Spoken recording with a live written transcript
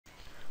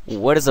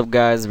What is up,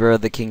 guys? Bro,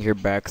 the King here,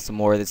 back some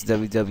more of this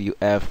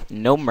WWF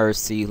No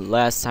Mercy.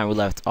 Last time we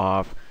left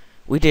off,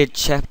 we did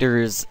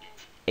chapters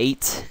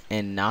 8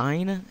 and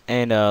 9,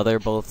 and they're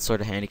both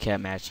sort of handicap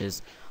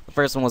matches. The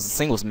first one was a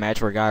singles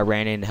match where a guy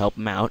ran in to help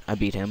him out. I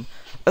beat him.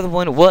 The other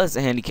one was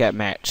a handicap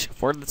match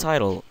for the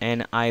title,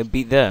 and I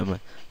beat them.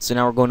 So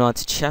now we're going on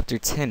to chapter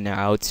 10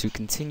 now to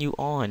continue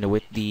on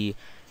with the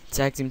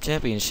Tag Team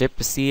Championship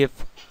to see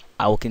if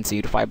I will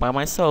continue to fight by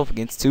myself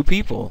against two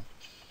people.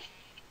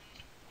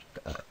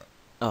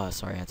 Oh,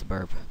 sorry, I had to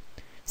burp.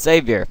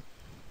 Savior.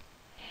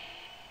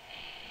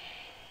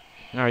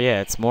 Oh yeah,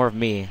 it's more of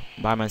me,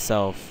 by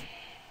myself.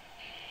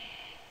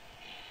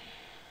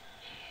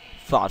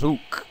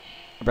 Farouk.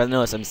 My brother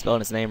knows I'm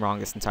spelling his name wrong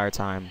this entire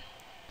time.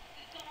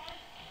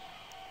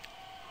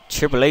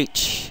 Triple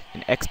H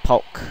and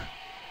X-Pac.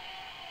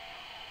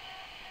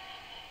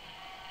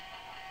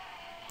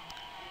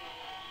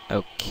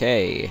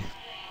 Okay.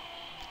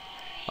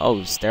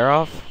 Oh, stare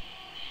off?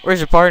 Where's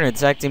your partner? The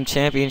Tag Team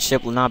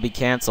Championship will not be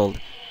cancelled.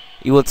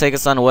 You will take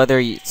us on whether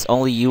it's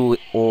only you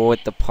or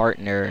with the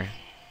partner.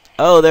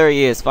 Oh, there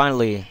he is,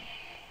 finally.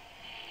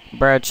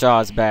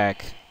 Bradshaw's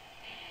back.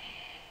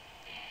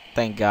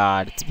 Thank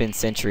God, it's been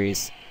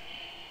centuries.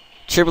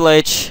 Triple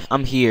H,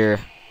 I'm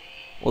here.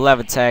 We'll have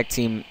a tag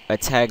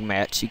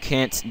match. You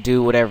can't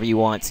do whatever you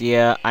want.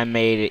 Yeah, I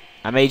made it.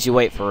 I made you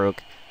wait, Farouk.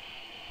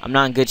 I'm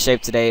not in good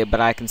shape today,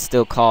 but I can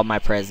still call my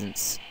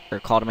presence. Or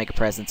call to make a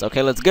presence.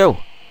 Okay, let's go.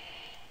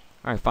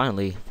 Alright,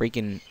 finally,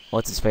 freaking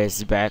what's-his-face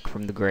is back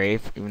from the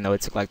grave, even though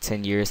it took like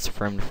 10 years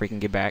for him to freaking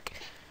get back.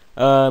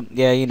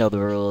 Yeah, you know the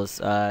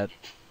rules.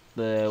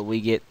 We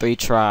get 3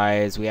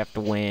 tries, we have to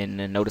win,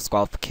 and no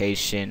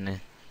disqualification.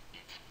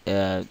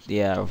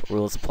 Yeah,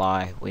 rules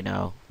apply, we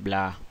know,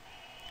 blah.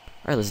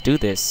 Alright, let's do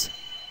this.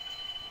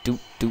 Do.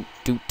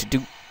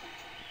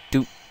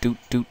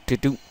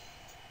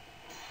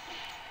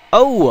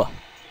 Oh!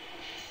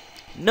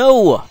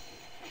 No!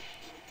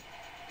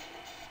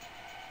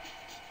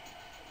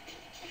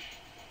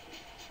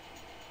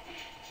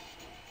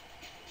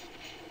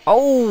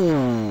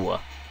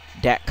 Oh,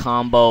 that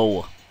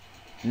combo.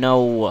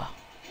 No.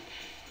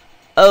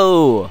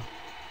 Oh.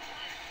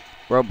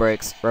 Road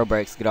breaks,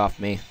 get off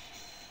me.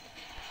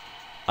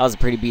 That was a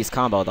pretty beast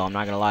combo, though. I'm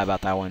not gonna lie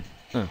about that one.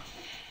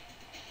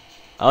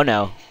 Oh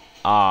no.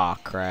 Aw,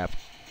 crap.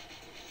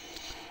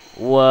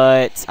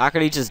 What? How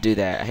could he just do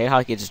that? I hate how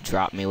he can just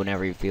drop me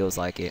whenever he feels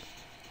like it.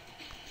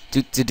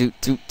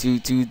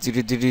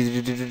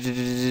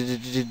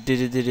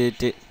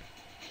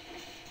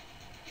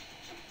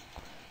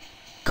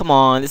 Come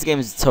on, this game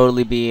is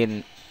totally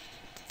being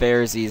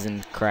fairsies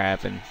and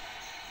crap and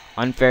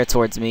unfair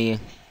towards me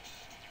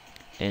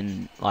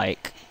and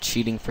like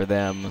cheating for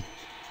them.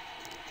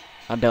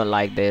 I don't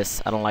like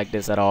this. I don't like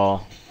this at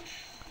all.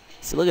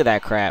 See, look at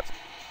that crap.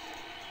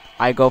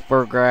 I go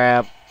for a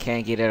grab,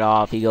 can't get it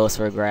off. He goes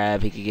for a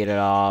grab, he can get it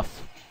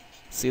off.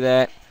 See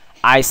that?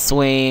 I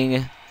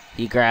swing,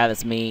 he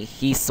grabs me.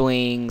 He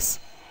swings,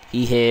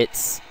 he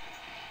hits.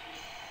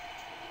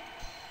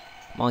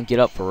 Come on, get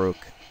up, Farouk.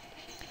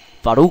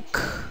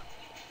 Farouk.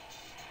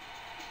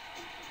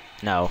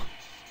 No.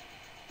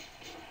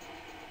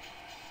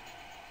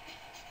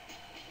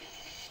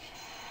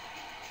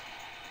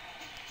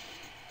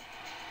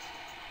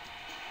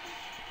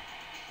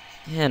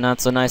 Yeah,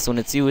 not so nice when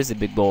it's you, is it,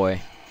 big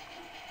boy?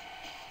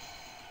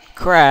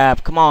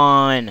 Crap, come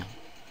on.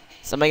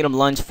 Stop making him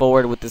lunge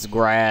forward with this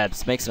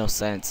grabs. Makes no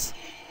sense.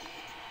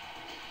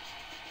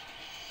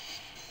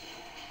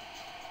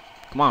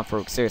 Come on,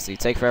 Farouk, seriously,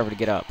 take forever to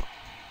get up.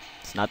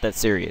 It's not that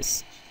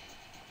serious.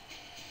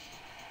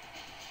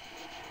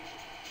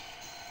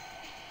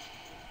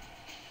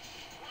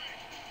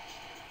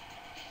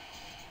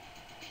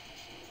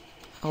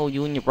 Oh,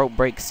 you and your rope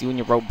breaks, you and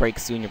your rope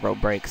breaks, you and your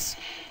rope breaks.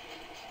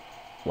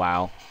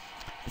 Wow.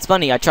 It's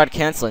funny, I tried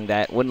canceling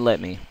that, wouldn't let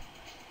me.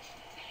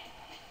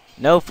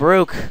 No,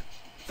 Farouk.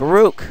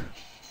 Farouk.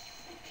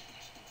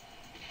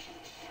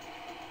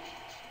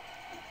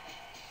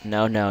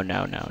 No. No.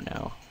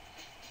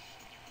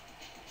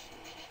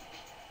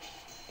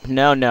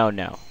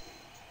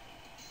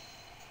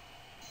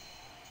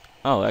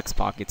 Oh,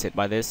 X-Pac gets hit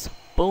by this.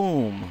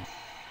 Boom.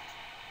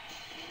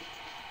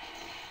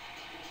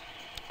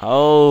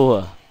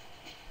 Oh,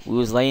 we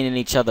was laying in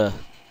each other.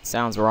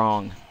 Sounds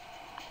wrong,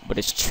 but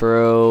it's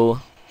true.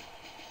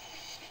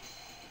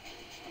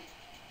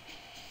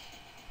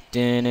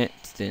 Seriously,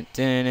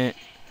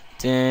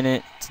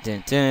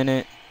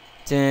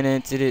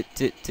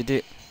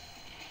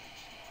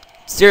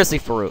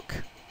 Farouk.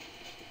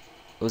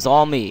 It was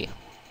all me.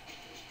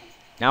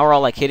 Now we're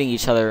all like hitting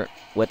each other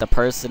with a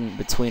person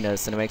between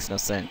us, and it makes no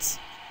sense.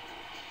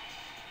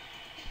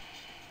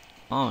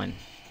 Come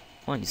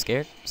on, you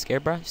scared? You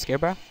scared, bro? You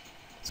scared, bro?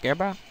 Scared,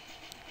 bro?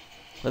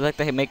 What like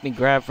they make me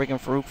grab freaking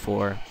Farouk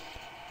for?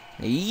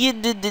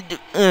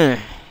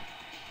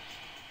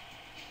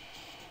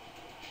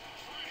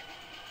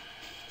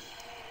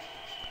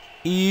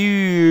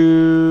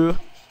 Ew.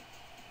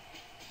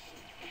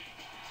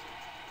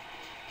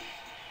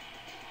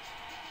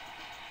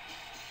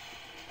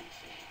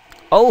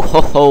 Oh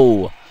ho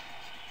ho!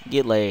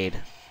 Get laid.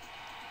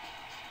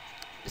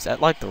 Is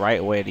that like the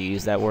right way to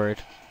use that word?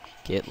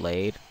 Get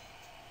laid.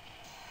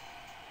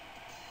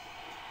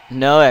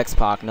 No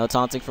X-Pac, no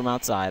taunting from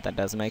outside. That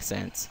doesn't make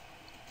sense.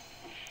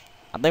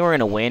 I think we're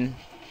gonna win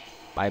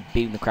by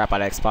beating the crap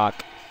out of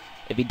X-Pac.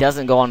 If he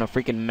doesn't go on a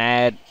freaking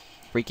mad,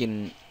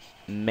 freaking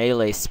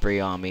melee spree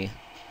on me.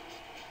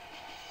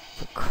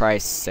 For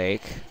Christ's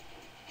sake.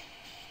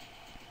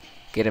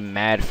 Get him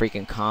mad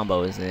freaking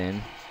combos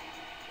in.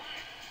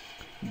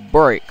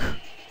 Break.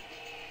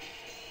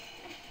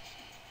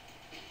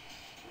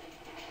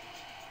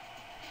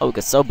 Oh, we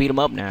could so beat him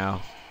up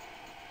now.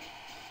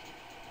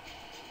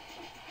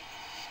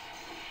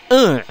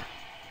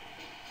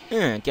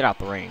 Get out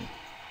the ring.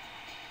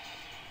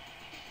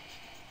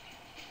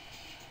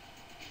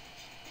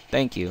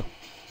 Thank you.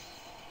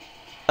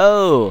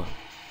 Oh!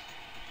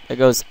 There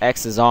goes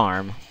X's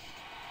arm.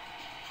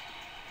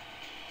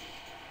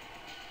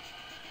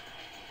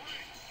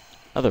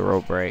 Another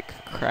rope break.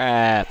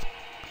 Crap.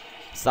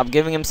 Stop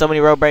giving him so many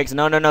rope breaks.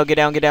 No, no, no. Get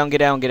down, get down, get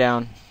down, get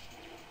down.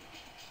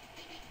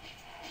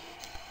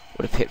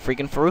 Would have hit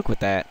freaking Farouk with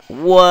that.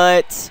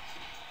 What?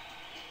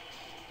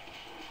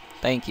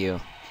 Thank you.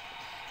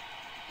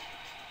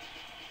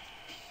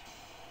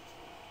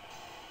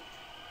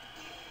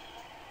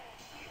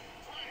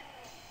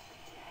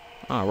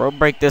 Oh, rope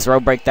break this,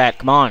 rope break that.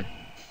 Come on.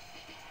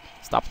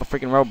 Stop the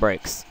freaking rope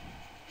breaks.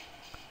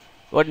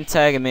 Go ahead and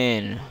tag him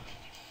in.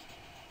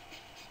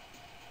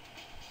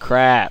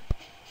 Crap.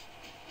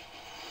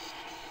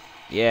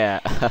 Yeah.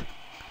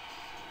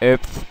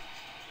 Oops.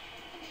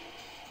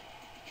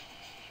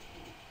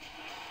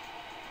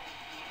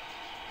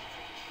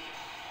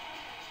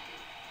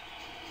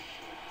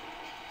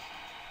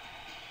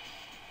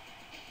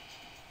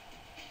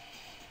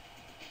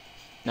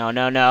 No,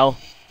 no, no.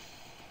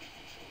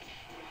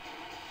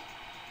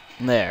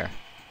 There.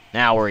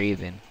 Now we're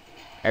even.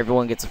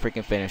 Everyone gets a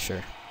freaking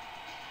finisher.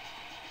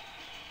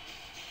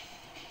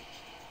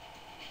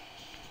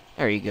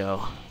 There you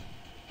go.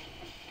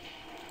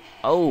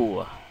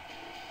 Oh.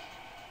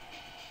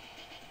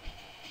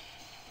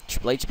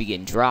 Triple H be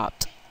getting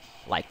dropped.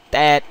 Like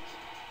that.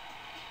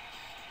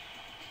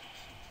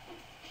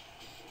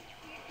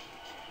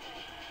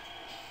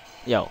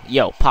 Yo,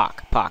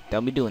 Pac,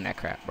 don't be doing that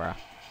crap, bro.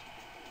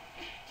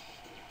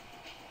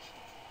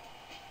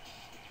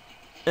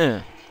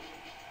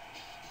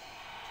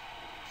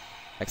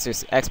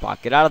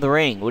 X-Pac, get out of the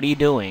ring. What are you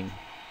doing?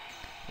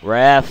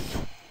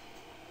 Ref.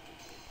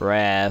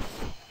 That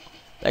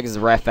is the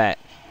ref at.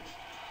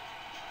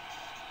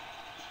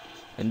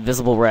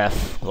 Invisible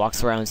ref.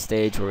 Walks around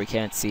stage where we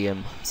can't see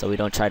him, so we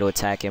don't try to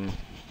attack him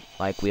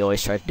like we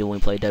always try to do when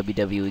we play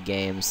WWE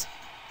games.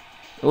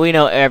 We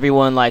know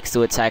everyone likes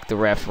to attack the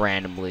ref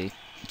randomly,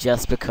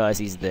 just because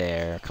he's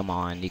there. Come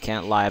on, you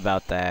can't lie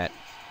about that.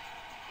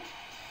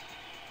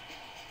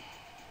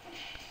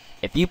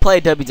 If you play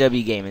a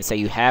WWE game and say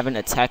you haven't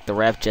attacked the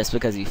ref just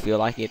because you feel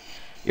like it,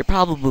 you're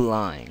probably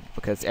lying,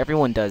 because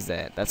everyone does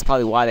that. That's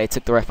probably why they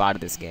took the ref out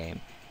of this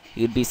game.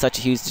 He would be such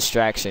a huge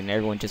distraction,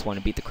 everyone just want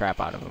to beat the crap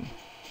out of him.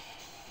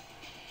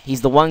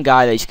 He's the one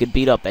guy that you could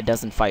beat up that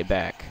doesn't fight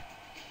back.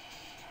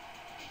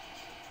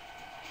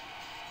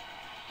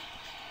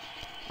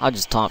 I'll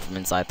just taunt from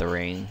inside the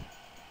ring.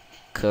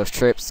 Cause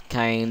Trips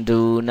can't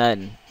do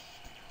nothing.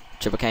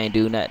 Triple can't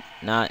do nothing.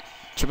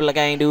 Triple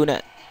can't do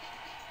nothing.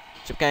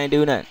 Triple can't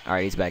do nothing.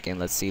 Alright, he's back in.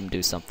 Let's see him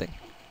do something.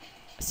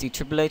 I see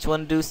Triple H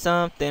want to do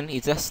something. He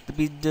just to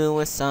be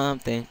doing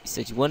something. He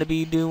said you want to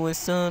be doing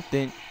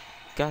something.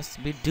 Got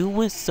to be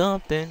doing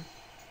something.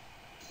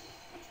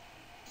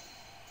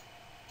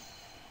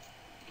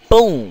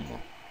 Boom.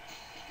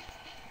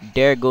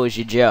 There goes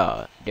your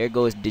jaw. There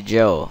goes the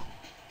jaw.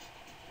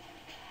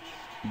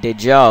 The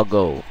jaw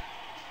go.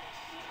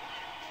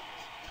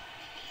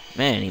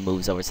 Man, he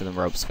moves over to the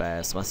ropes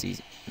fast. Must he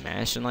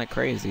mashing like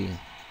crazy.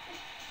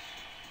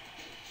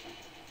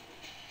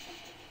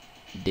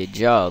 The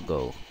jaw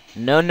go.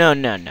 No. No.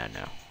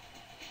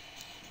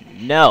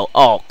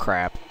 Oh,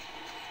 crap.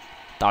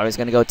 Thought he was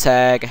going to go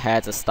tag.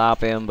 Had to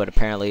stop him, but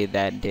apparently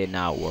that did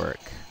not work.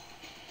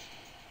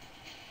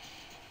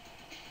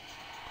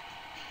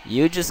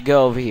 You just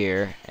go over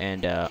here,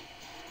 and, we're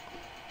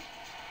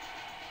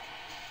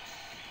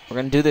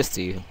going to do this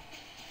to you.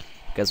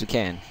 Because we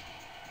can.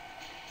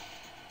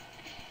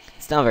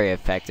 It's not very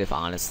effective,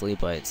 honestly,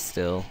 but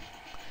still.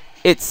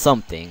 It's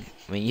something.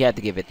 I mean, you have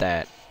to give it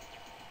that.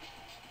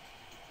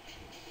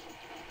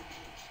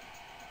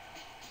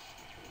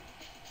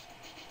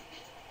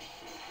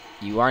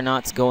 You are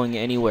not going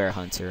anywhere,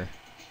 Hunter.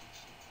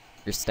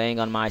 You're staying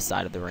on my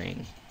side of the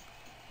ring.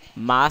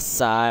 My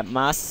side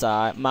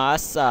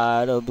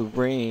of the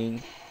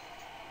ring.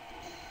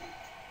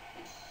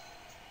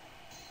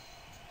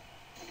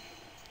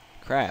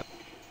 Crap.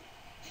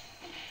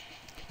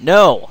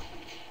 No!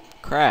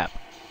 Crap.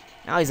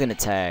 Now he's gonna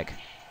tag.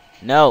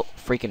 No!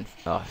 Freaking.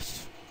 Oh.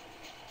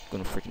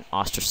 Gonna freaking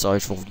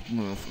ostracize.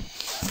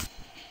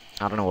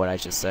 I don't know what I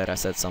just said. I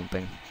said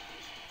something.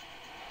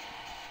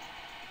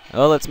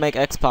 Oh, let's make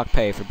X-Pac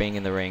pay for being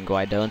in the ring.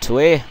 Why don't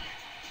we?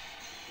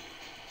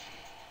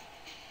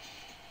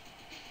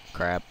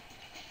 crap.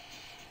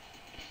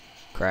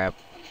 Crap.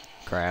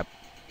 Crap.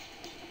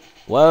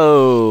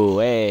 Whoa,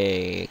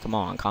 hey, come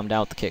on, calm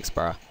down with the kicks,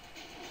 bro.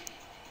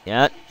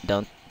 Yeah,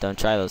 don't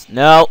try those.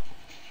 No.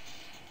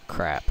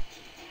 Crap.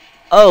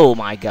 Oh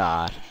my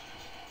god.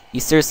 He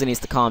seriously needs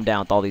to calm down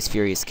with all these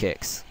furious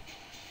kicks.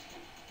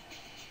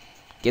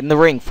 Get in the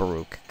ring,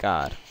 Farouk.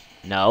 God.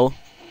 No.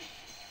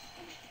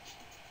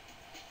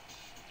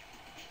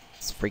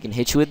 Let's freaking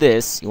hit you with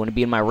this. You want to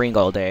be in my ring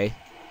all day.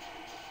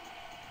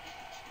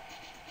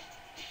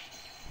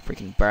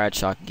 Freaking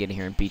Bradshaw can get in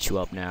here and beat you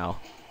up now.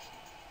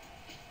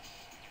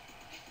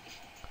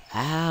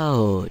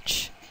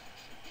 Ouch.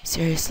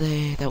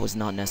 Seriously, that was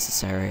not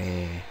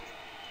necessary.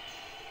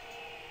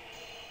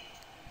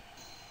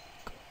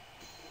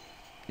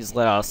 Just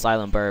let out a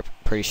silent burp.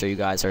 Pretty sure you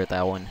guys heard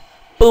that one.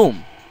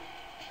 Boom!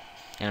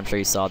 And I'm sure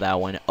you saw that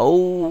one.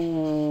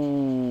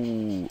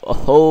 Oh!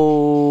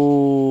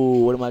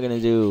 Oh! What am I gonna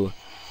do?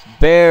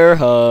 Bear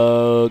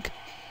hug!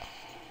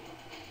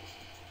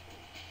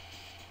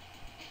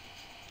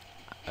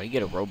 How do you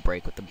get a rope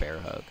break with the bear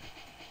hug?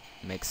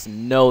 Makes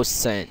no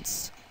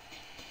sense.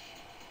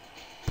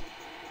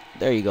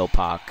 There you go,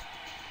 Pac.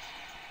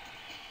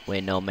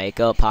 With no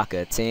makeup, Pac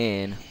a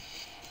 10.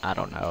 I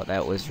don't know.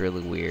 That was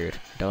really weird.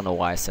 Don't know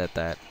why I said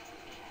that.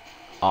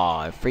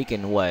 Aw,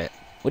 freaking what?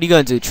 What are you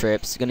gonna do,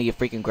 Trips? You gonna get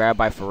freaking grabbed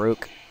by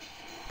Farouk?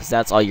 Because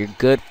that's all you're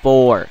good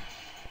for.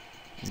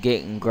 Is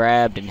getting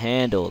grabbed and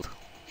handled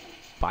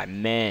by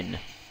men.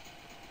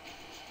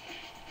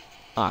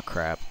 Aw,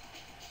 crap.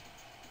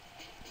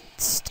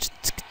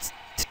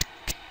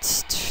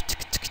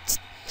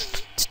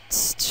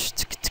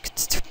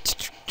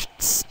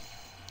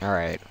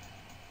 Alright.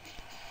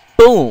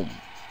 Boom!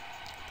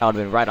 That would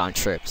have been right on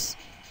Trips.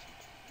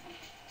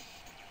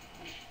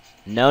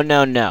 No,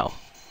 no, no.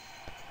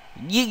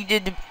 You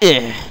did.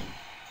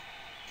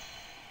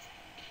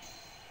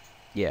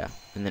 Yeah.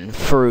 And then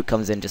Farouk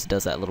comes in and just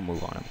does that little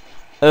move on him.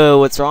 Oh,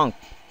 what's wrong?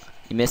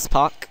 You miss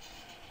Pac?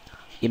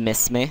 You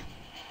miss me?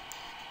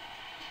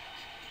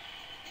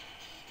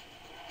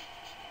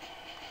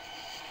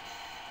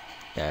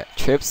 Yeah,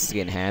 Trips is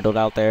getting handled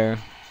out there.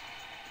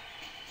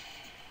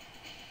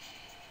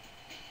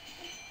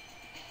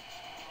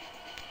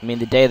 I mean,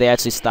 the day they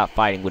actually stop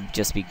fighting would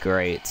just be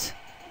great.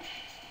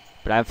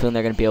 But I have a feeling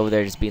they're going to be over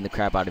there just beating the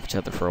crap out of each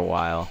other for a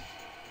while.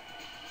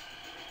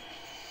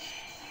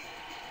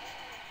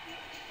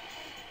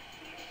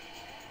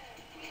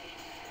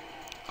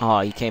 Oh,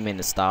 he came in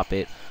to stop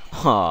it.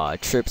 Aw,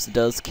 Trips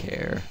does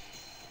care.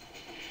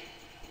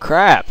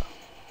 Crap!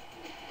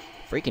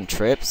 Freaking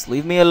Trips,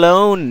 leave me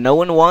alone. No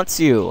one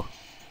wants you.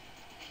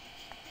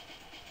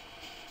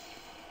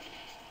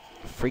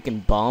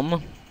 Freaking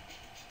bum.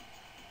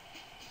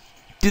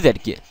 Do that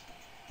again.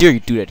 Dare you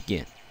do that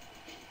again.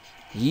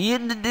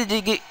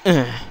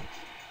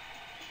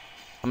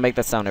 I'll make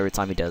that sound every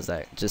time he does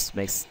that. It just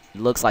makes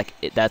it looks like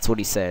that's what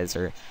he says,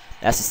 or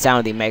that's the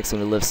sound he makes when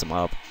he lifts him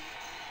up.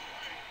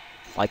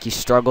 Like he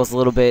struggles a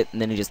little bit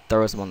and then he just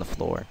throws him on the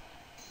floor.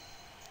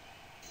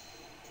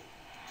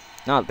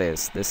 Not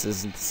this. This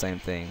isn't the same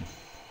thing.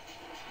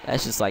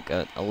 That's just like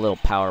a little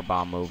power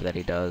bomb move that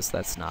he does.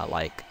 That's not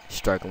like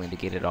struggling to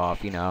get it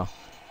off, you know.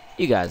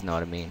 You guys know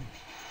what I mean.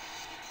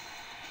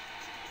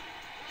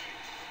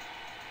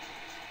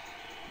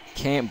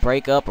 Can't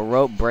break up a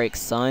rope break,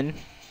 son.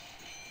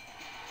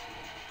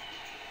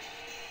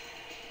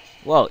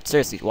 Whoa,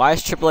 seriously, why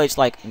is Triple H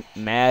like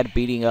mad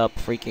beating up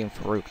freaking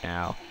Farouk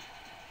now?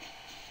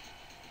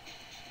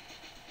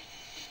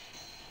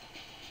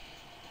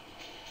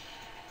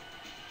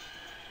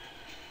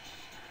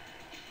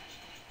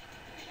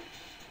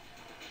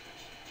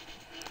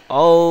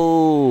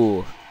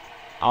 Oh,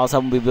 I was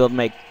hoping we'd be able to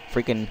make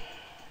freaking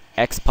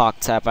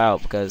X-Pac tap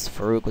out because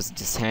Farouk was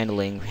just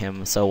handling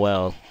him so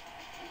well.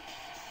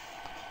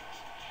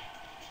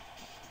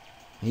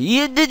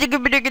 See,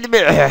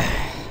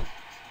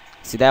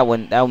 that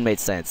one made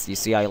sense. You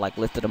see how he like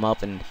lifted him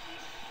up and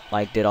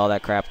like did all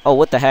that crap. Oh,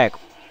 what the heck?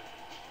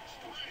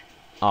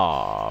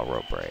 Aw,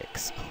 rope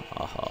breaks.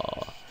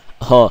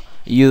 Oh,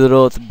 you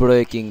rope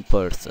breaking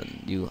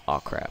person. You, aw,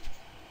 crap.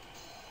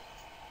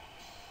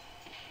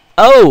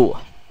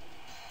 Oh!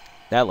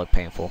 That looked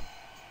painful.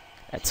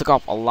 That took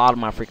off a lot of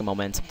my freaking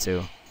momentum,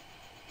 too.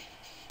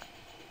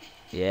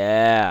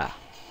 Yeah.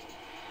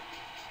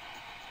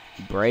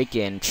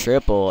 Breaking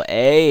Triple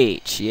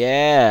H.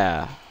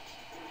 Yeah.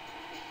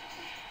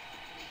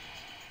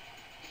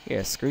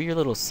 Yeah, screw your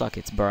little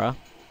suckets, bruh.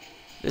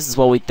 This is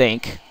what we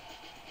think.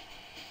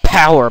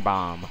 Power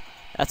bomb.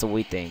 That's what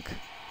we think.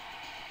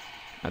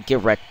 Now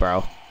get wrecked,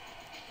 bro.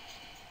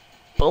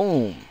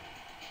 Boom.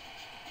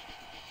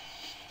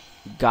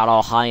 Got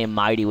all high and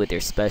mighty with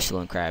your special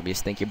and crap. You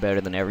just think you're better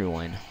than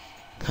everyone.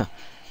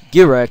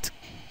 Get wrecked.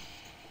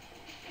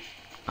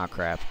 Ah,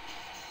 crap.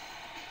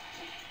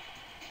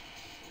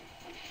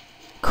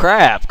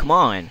 Crap, come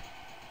on.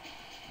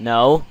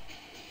 No.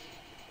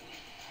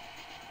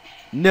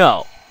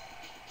 No.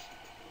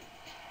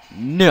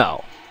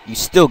 No. You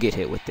still get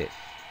hit with it.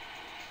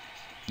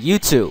 You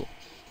too.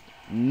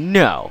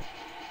 No.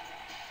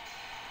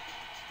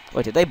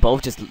 Wait, did they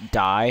both just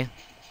die?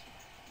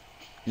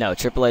 No,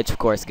 Triple H, of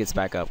course, gets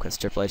back up because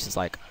Triple H is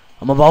like,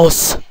 I'm a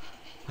boss.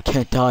 I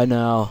can't die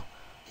now.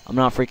 I'm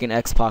not freaking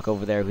X-Pac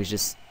over there who's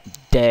just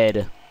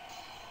dead.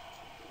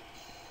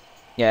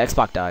 Yeah,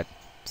 X-Pac died.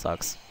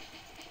 Sucks.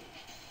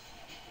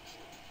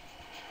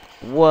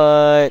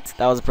 What?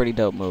 That was a pretty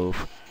dope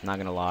move. Not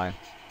gonna lie.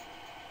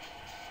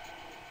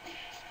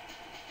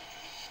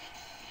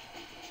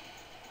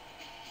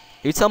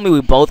 You tell me we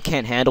both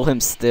can't handle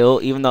him still,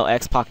 even though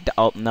X-Pac...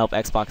 Oh, nope,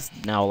 X-Pac's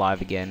now alive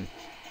again.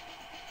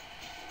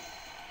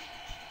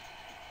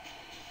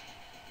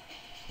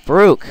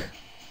 Farouk.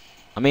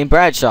 I mean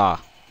Bradshaw.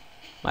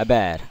 My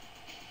bad.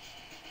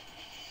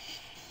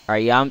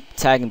 Alright, yeah, I'm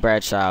tagging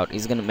Bradshaw out.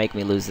 He's gonna make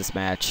me lose this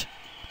match.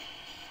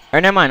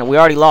 Alright, never mind. We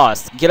already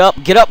lost. Get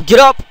up, get up, get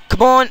up!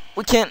 Come on!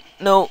 We can't...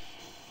 No.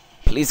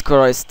 Please,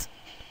 Christ.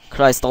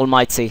 Christ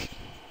almighty.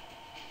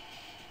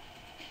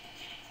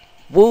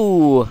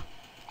 Woo!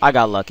 I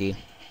got lucky.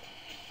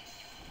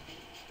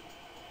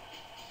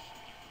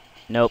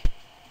 Nope.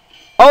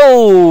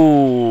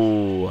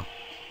 Oh!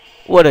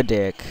 What a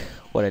dick.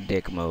 What a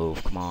dick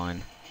move. Come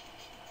on.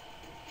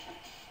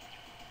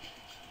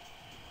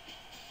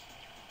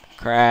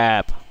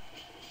 Crap.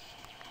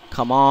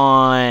 Come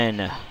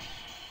on.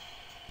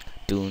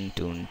 Doon,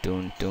 doon,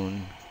 doon,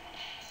 doon.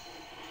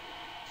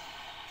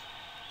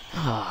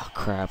 Oh,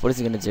 crap. What is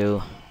he gonna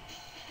do?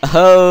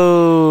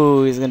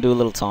 Oh! He's gonna do a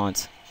little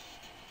taunt.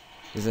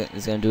 He's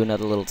gonna do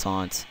another little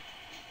taunt.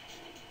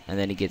 And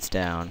then he gets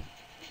down.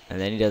 And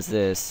then he does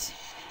this.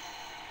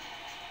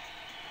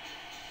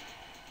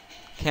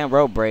 Can't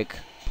rope break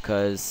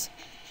because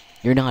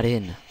you're not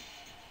in.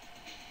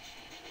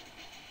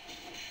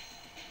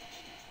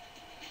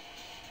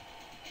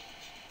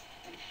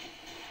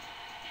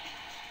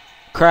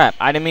 Crap,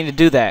 I didn't mean to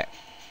do that.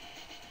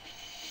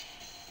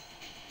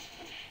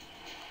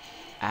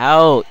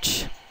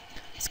 Ouch.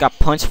 Just got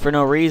punched for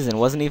no reason.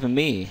 Wasn't even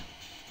me.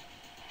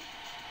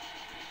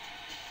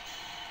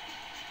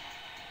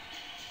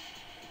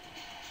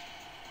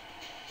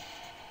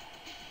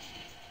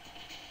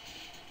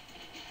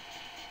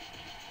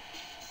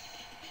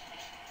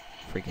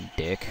 Freaking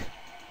dick.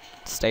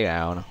 Stay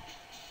down.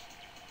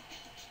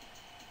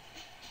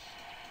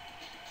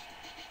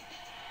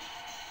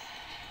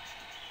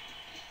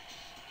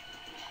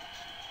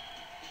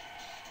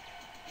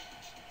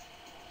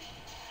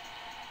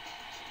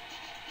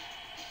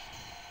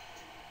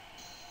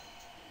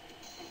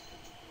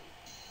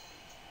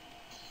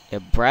 Yeah,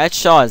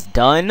 Bradshaw is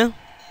done.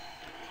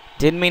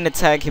 Didn't mean to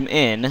tag him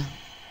in.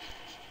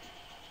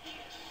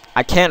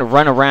 I can't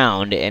run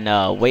around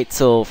and wait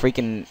till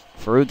freaking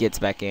Farouk gets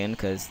back in,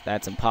 because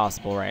that's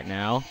impossible right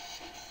now.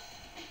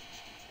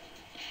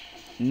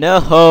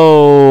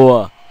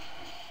 No!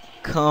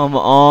 Come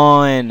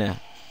on!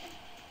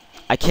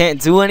 I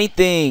can't do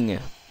anything!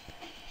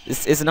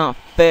 This is not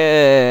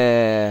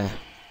fair!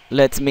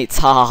 Let me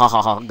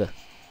tag!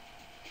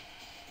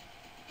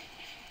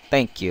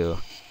 Thank you.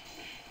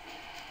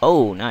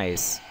 Oh,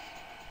 nice.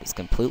 Just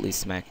completely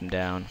smacked him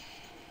down.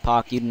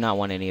 Pac, you do not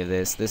want any of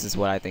this. This is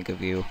what I think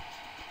of you.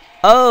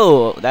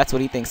 Oh! That's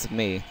what he thinks of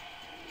me.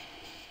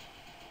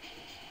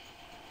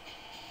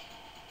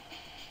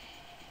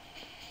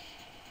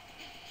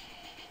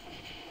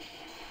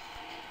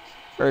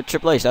 Or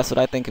Triple H, that's what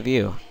I think of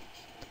you.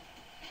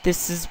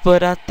 This is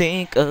what I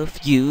think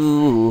of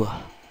you.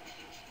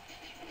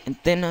 And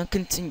then I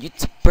continue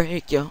to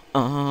break your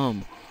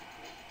arm.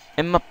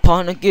 And my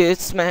partner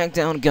gets smacked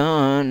down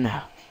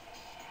gun.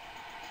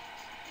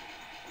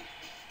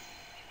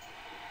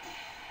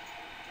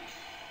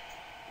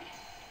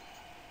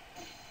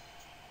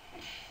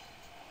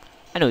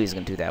 I knew he was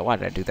gonna do that. Why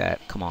did I do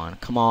that? Come on,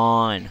 come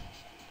on.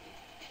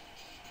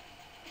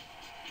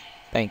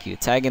 Thank you.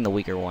 Tag in the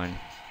weaker one.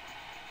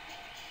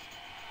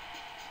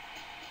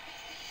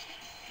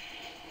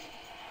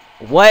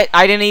 What?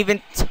 I didn't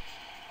even...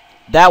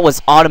 That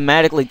was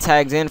automatically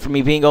tagged in for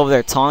me being over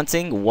there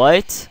taunting?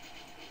 What?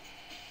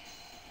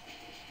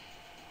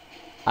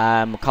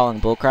 I'm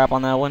calling bullcrap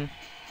on that one.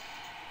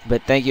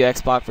 But thank you,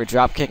 X-Pac, for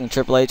drop-kicking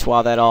Triple H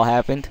while that all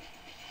happened.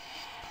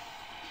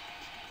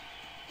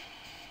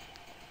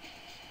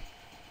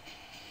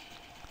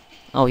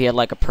 Oh, he had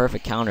like a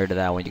perfect counter to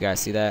that one. You guys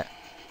see that?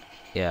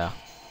 Yeah.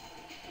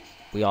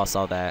 We all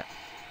saw that.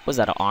 Was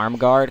that an arm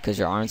guard? Because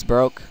your arm's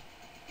broke?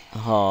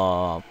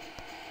 Oh...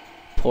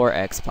 Poor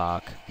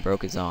X-Pac.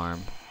 Broke his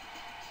arm.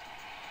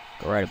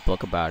 Go write a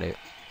book about it.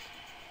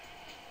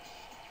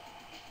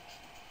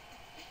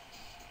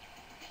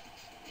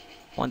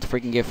 Want to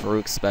freaking get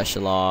Farouk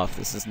special off.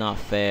 This is not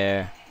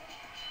fair.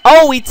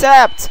 Oh, he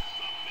tapped!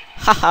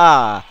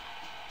 Haha!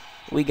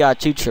 We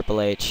got you, Triple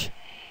H.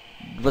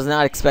 Was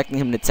not expecting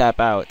him to tap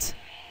out.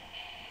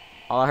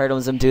 All I heard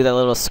was him do that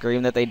little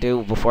scream that they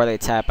do before they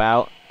tap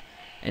out.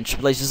 And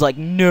Triple H is like,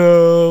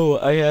 no,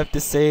 I have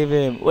to save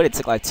him. What, it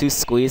took like 2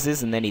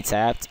 squeezes and then he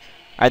tapped?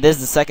 Alright, this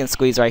is the second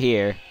squeeze right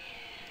here.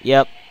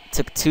 Yep,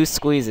 took 2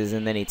 squeezes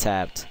and then he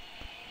tapped.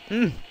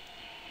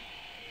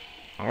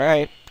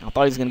 Alright, I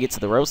thought he was going to get to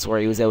the ropes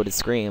where he was able to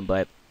scream,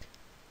 but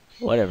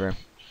whatever.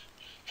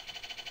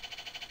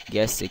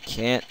 Guess you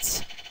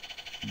can't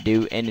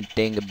do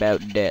anything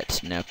about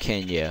that, now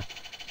can ya?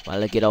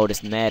 While I get all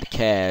this mad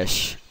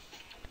cash.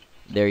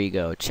 There you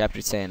go.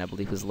 Chapter 10, I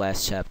believe, was the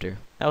last chapter.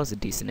 That was a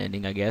decent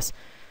ending, I guess.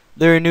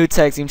 There are new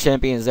tag team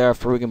champions. There are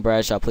Farouk and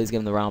Bradshaw. Please give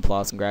them the round of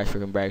applause. Congrats,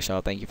 Farouk and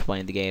Bradshaw. Thank you for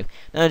playing the game.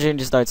 Now the journey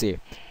just starts here.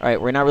 Alright,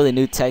 we're not really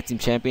new tag team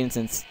champions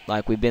since,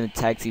 like, we've been a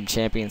tag team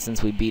champion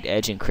since we beat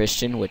Edge and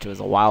Christian, which was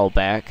a while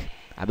back.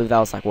 I believe that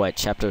was, like, what,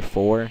 Chapter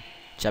 4?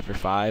 Chapter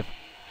 5?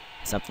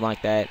 Something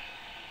like that.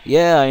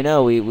 Yeah, I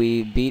know.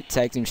 We beat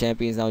tag team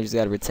champions. Now we just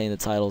got to retain the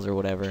titles or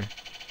whatever.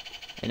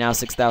 And now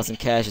 6,000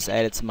 cash is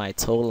added to my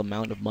total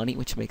amount of money,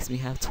 which makes me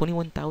have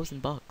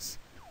 21,000 bucks.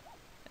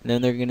 And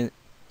then they're gonna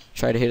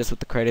try to hit us with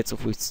the credits,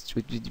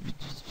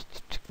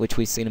 which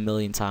we've seen a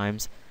million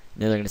times.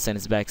 And then they're gonna send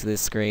us back to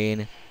this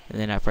screen, and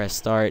then I press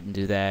start and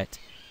do that,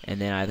 and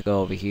then I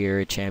go over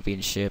here,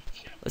 championship.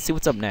 Let's see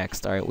what's up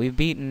next. All right, we've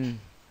beaten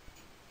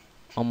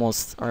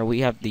almost. All right, we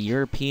have the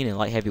European and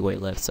light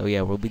heavyweight left. So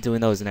yeah, we'll be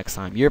doing those next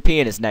time.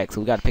 European is next. So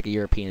we got to pick a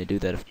European to do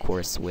that, of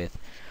course, with.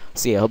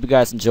 So yeah, I hope you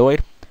guys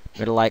enjoyed.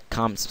 Remember to like,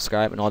 comment,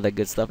 subscribe, and all that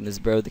good stuff. And this is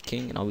Bro the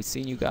King, and I'll be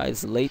seeing you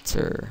guys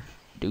later.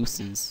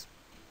 Deuces.